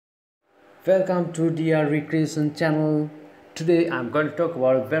Welcome to DR Recreation channel. Today I'm going to talk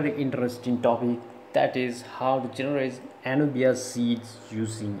about a very interesting topic, that is how to generate Anubias seeds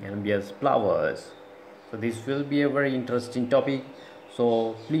using Anubias flowers. So this will be a very interesting topic.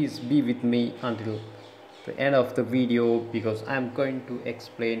 So please be with me until the end of the video because I'm going to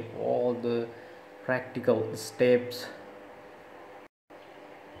explain all the practical steps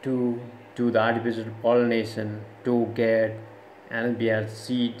to do the artificial pollination to get Anubias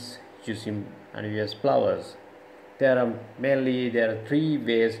seeds using Anubias flowers. There are three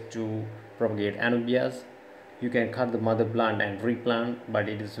ways to propagate Anubias. You can cut the mother plant and replant, but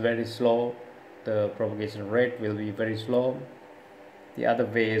it is very slow. The propagation rate will be very slow. The other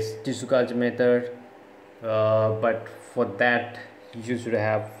way is tissue culture method, but for that you should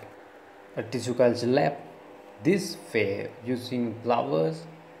have a tissue culture lab. This way, using flowers,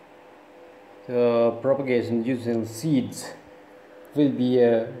 the propagation using seeds will be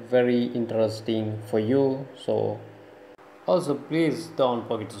very interesting for you. So also please don't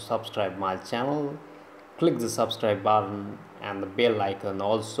forget to subscribe my channel, click the subscribe button and the bell icon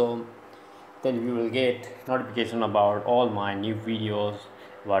also, then you will get notification about all my new videos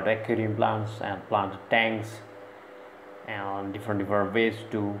about aquarium plants and plant tanks and different ways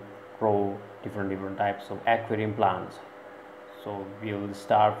to grow different types of aquarium plants. So we will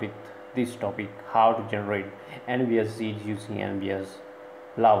start with this topic, how to generate Anubias seeds using Anubias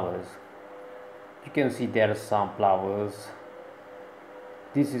flowers. You can see there are some flowers.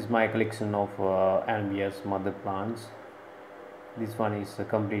 This is my collection of Anubias mother plants. This one is a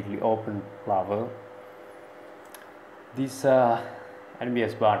completely open flower. This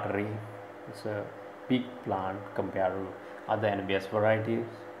Anubias battery is a big plant compared to other Anubias varieties.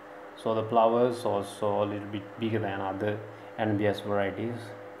 So the flowers also a little bit bigger than other Anubias varieties.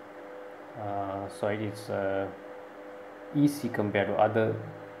 So it is easy compared to other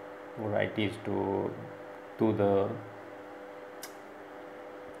varieties to do the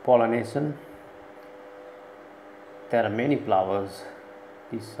pollination. There are many flowers.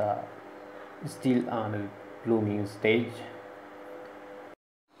 These are still on a blooming stage.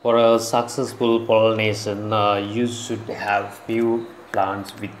 For a successful pollination, you should have few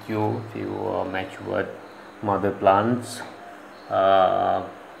plants with you, few matured mother plants.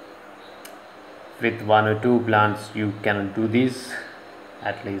 With one or two plants you can do this.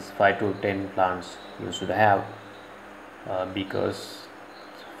 At least 5 to 10 plants you should have, because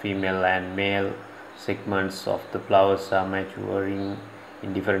female and male segments of the flowers are maturing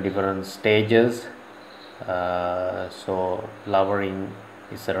in different stages. So flowering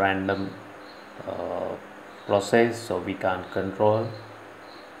is a random process, so we can't control.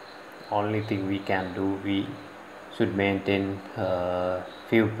 Only thing we can do, we should maintain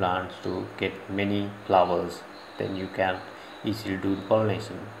few plants to get many flowers, then you can easily do the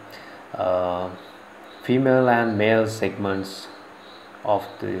pollination. Female and male segments of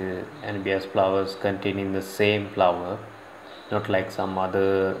the Anubias flowers containing the same flower, not like some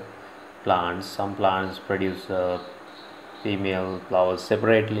other plants. Some plants produce female flowers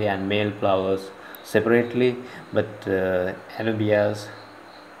separately and male flowers separately, but Anubias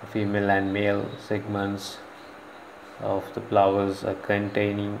female and male segments of the flowers are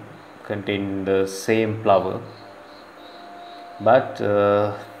contain the same flower, but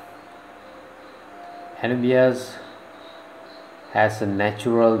Anubias has a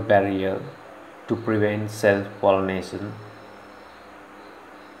natural barrier to prevent self-pollination.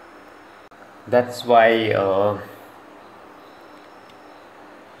 That's why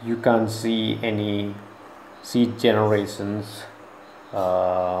you can't see any seed generations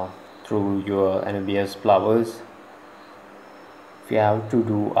through your Anubias flowers. You have to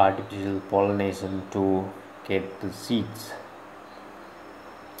do artificial pollination to get the seeds.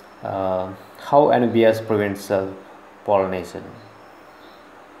 How Anubias prevents self-pollination?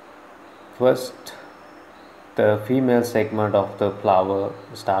 First, the female segment of the flower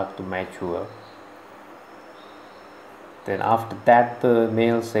start to mature. Then after that, the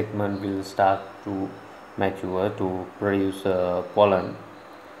male segment will start to mature to produce pollen.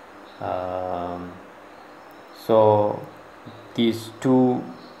 So these two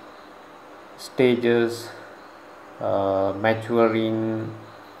stages maturing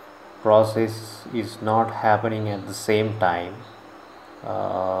process is not happening at the same time.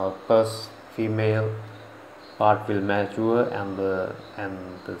 First female part will mature and the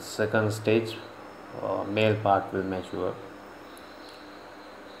second stage male part will mature.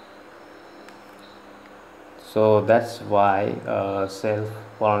 So that's why self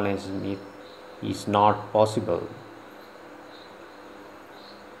pollination is not possible.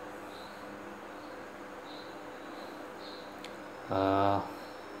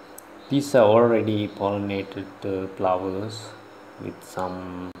 These are already pollinated flowers with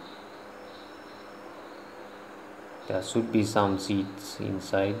some, there should be some seeds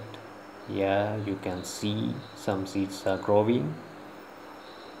inside. Yeah, you can see some seeds are growing.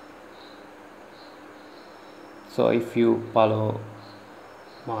 So if you follow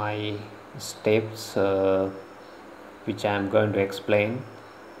my steps which I am going to explain,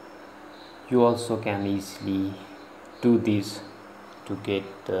 you also can easily do this to get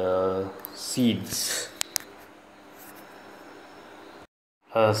seeds.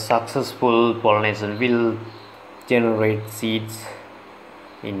 A successful pollination will generate seeds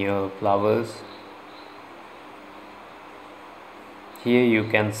in your flowers. Here you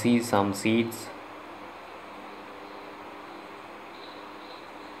can see some seeds.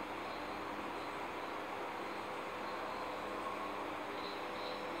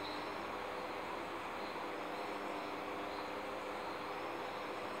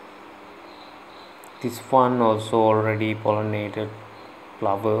 This one also already pollinated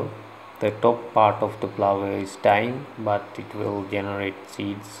flower. The top part of the flower is dying, but it will generate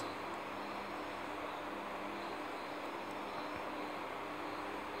seeds.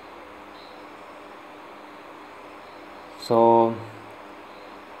 So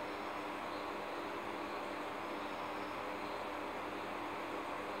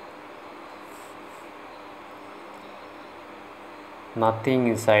nothing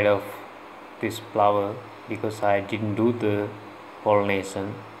inside of this flower because I didn't do the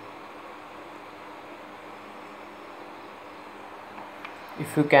pollination.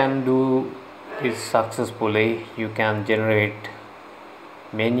 If you can do this successfully, you can generate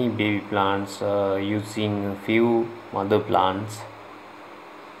many baby plants using few mother plants.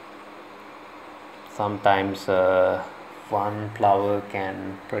 Sometimes one flower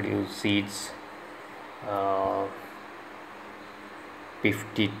can produce seeds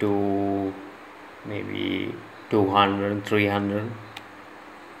 50 to maybe 200, 300.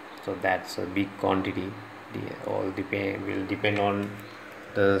 So that's a big quantity. All will depend on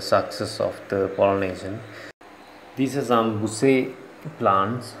the success of the pollination. These are some bouquet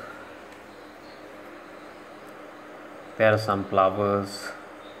plants. There are some flowers.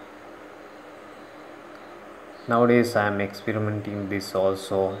 Nowadays I am experimenting this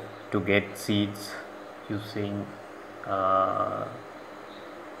also to get seeds using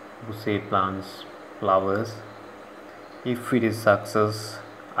bouquet plants flowers. If it is success,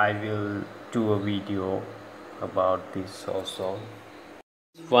 I will do a video about this also.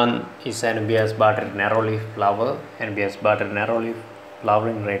 One is Anubias butter narrow leaf flower. Anubias butter narrow leaf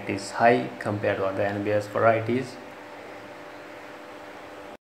flowering rate is high compared to other Anubias varieties.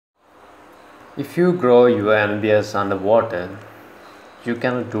 If you grow your Anubias underwater, you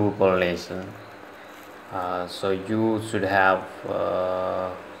cannot do pollination. So you should have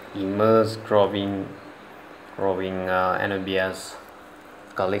immersed growing Anubias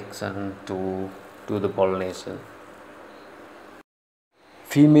collection to do the pollination.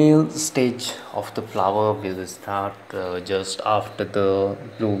 Female stage of the flower will start just after the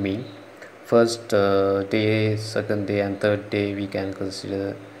blooming. First day, second day and third day we can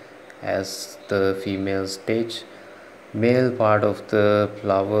consider as the female stage. Male part of the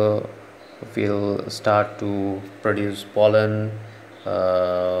flower will start to produce pollen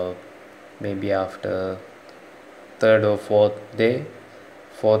maybe after third or fourth day.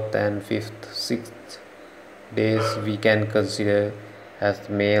 Fourth and fifth, sixth days we can consider as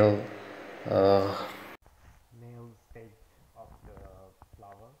male stage of the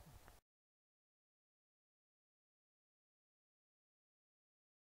flower.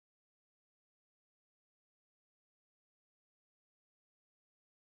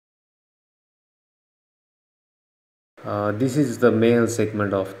 This is the male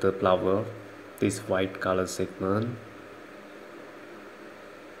segment of the flower, this white color segment,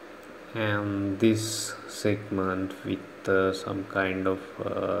 and this segment with some kind of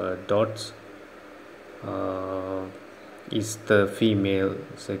dots is the female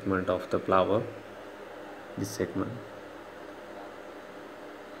segment of the flower. This segment,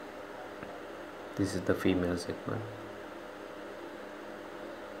 this is the female segment.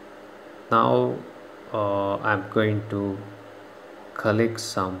 Now I'm going to collect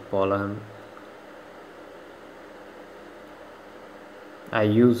some pollen. I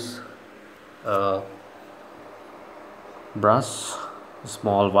use a brush,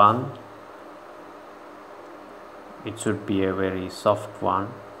 small one. It should be a very soft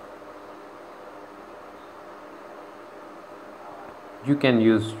one. You can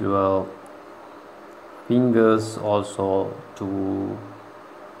use your fingers also to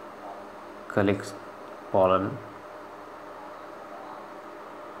collect pollen.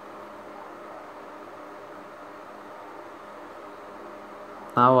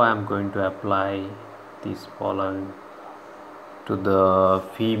 Now I am going to apply this pollen to the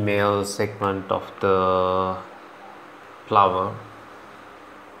female segment of the flower.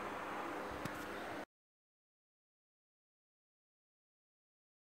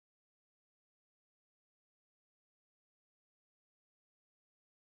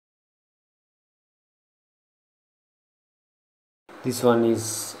 This one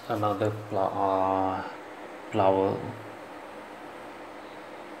is another flower.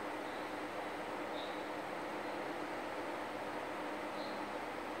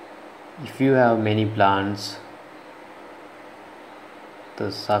 If you have many plants,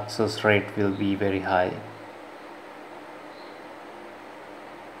 the success rate will be very high.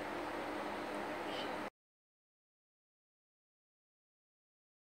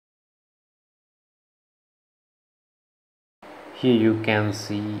 Here you can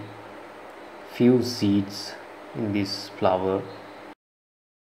see few seeds in this flower. To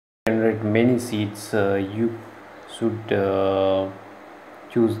generate many seeds, you should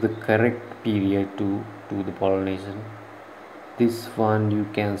choose the correct period to do the pollination. This one you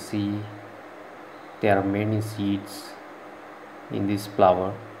can see there are many seeds in this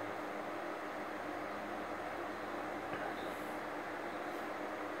flower.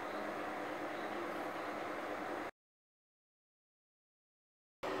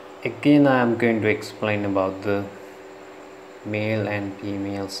 Again, I am going to explain about the male and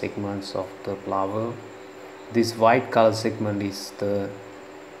female segments of the flower. This white color segment is the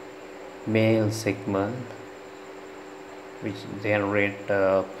male segment which generate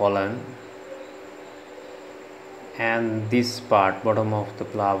pollen, and this part, bottom of the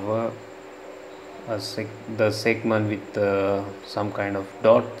flower, the segment with some kind of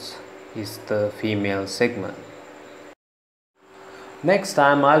dots, is the female segment. Next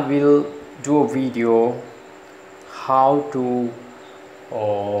time I will do a video how to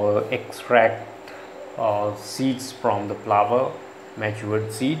extract seeds from the flower,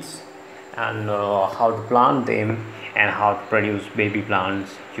 matured seeds, and how to plant them and how to produce baby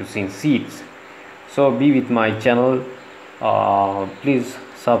plants using seeds. So be with my channel. Please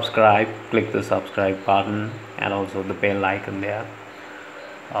subscribe, click the subscribe button and also the bell icon there.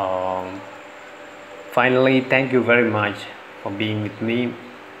 Finally, thank you very much for being with me.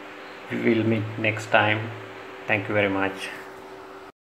 We will meet next time. Thank you very much.